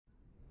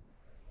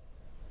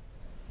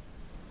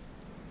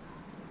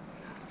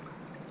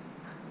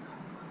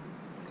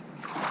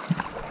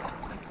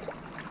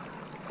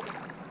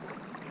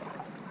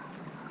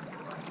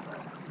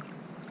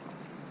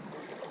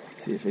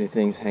See if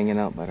anything's hanging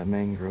out by the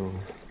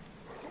mangrove.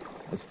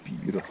 It's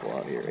beautiful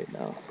out here right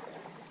now.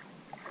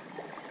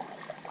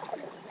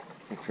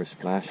 Look for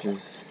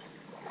splashes.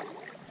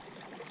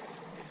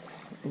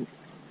 Oh,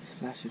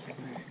 splashes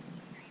over there.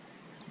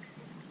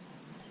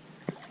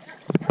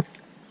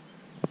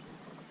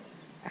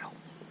 Ow,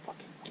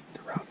 fucking kick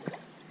the rock.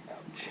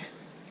 Ouch.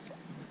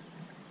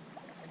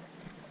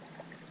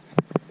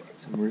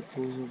 Some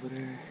ripples over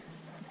there.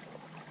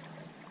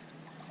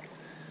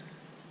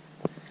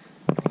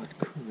 What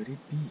could it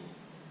be?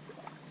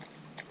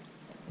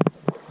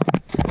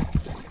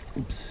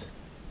 Oops.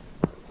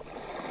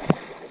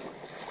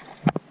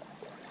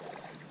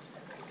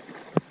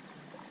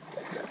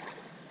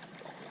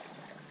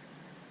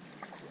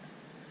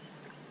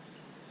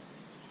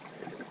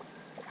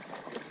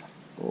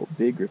 Oh,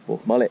 big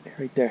ripple. Mullet,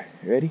 right there.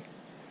 Ready?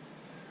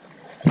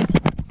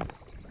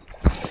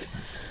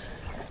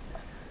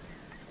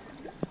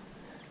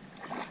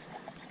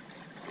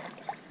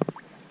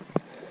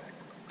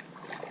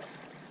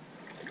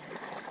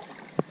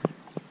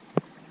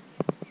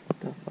 What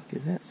the fuck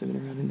is that swimming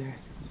around in there?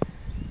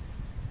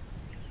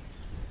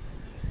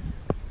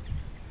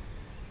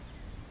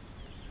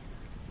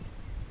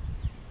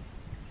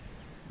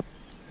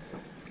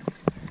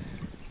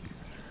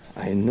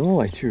 I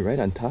know I threw right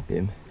on top of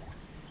him.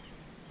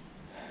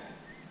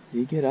 Did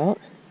he get out?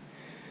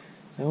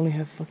 I only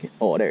have fucking...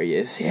 Oh, there he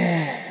is.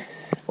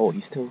 Yes! Oh,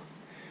 he's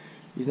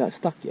not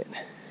stuck yet.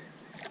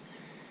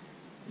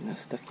 He's not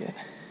stuck yet.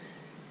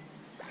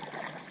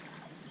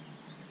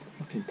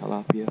 Fucking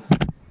tilapia.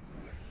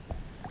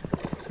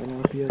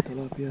 Tilapia,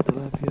 tilapia,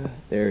 tilapia.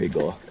 There we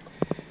go.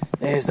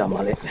 There's the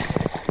mullet.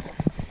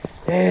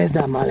 There's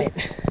the mullet.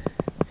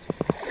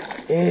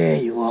 There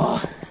you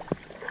are.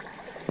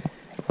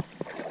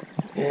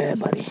 Yeah,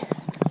 buddy.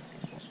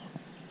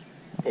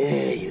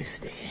 There you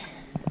stay.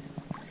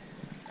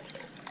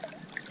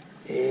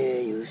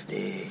 There you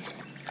stay.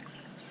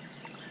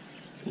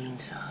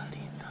 Inside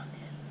in the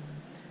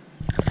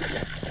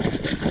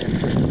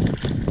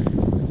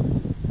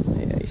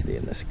Yeah, you stay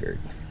in the skirt.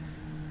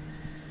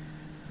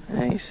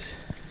 Nice.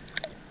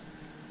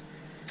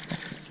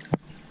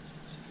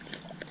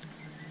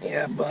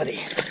 Yeah, buddy.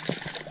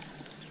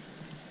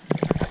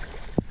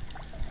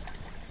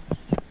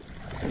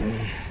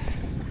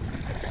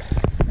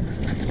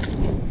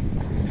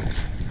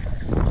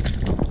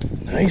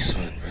 Nice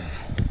one, bro.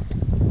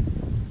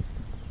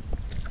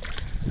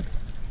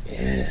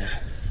 Yeah.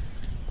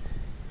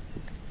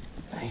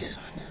 Nice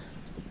one.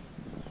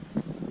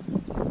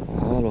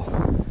 Mahalo.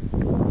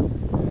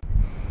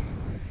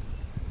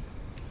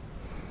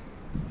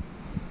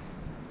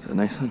 It's a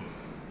nice one.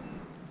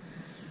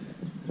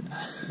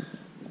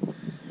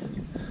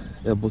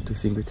 Elbow to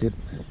fingertip.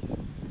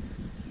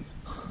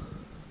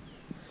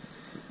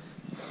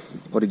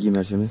 Porgy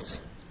measurements.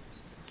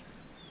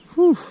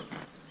 Whew.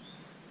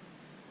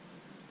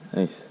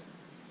 Nice.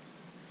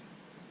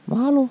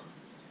 Mahalo.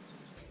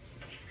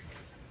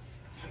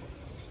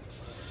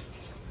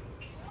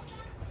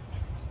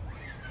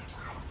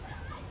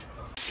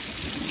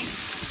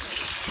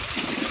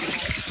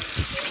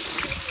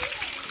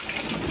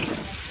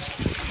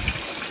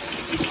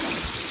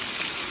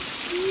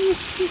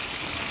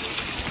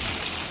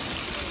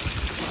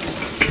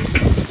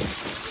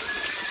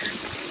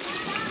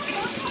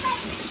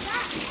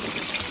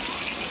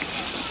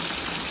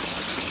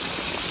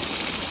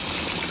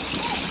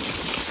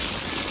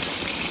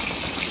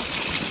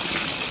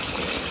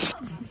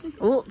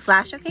 Oh,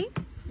 flash, okay?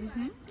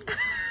 Mm-hmm.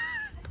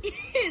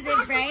 Is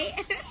it bright?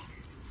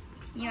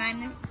 You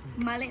want a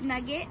mullet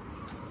nugget?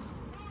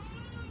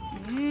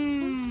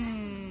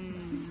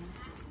 Mmm.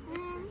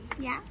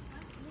 Yeah.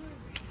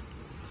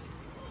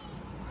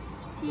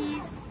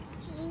 Cheese.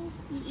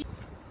 Cheese.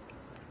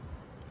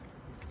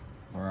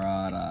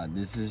 Brother,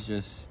 this is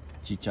just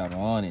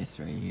chicharrones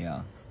right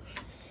here.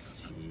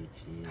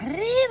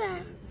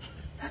 Arriba!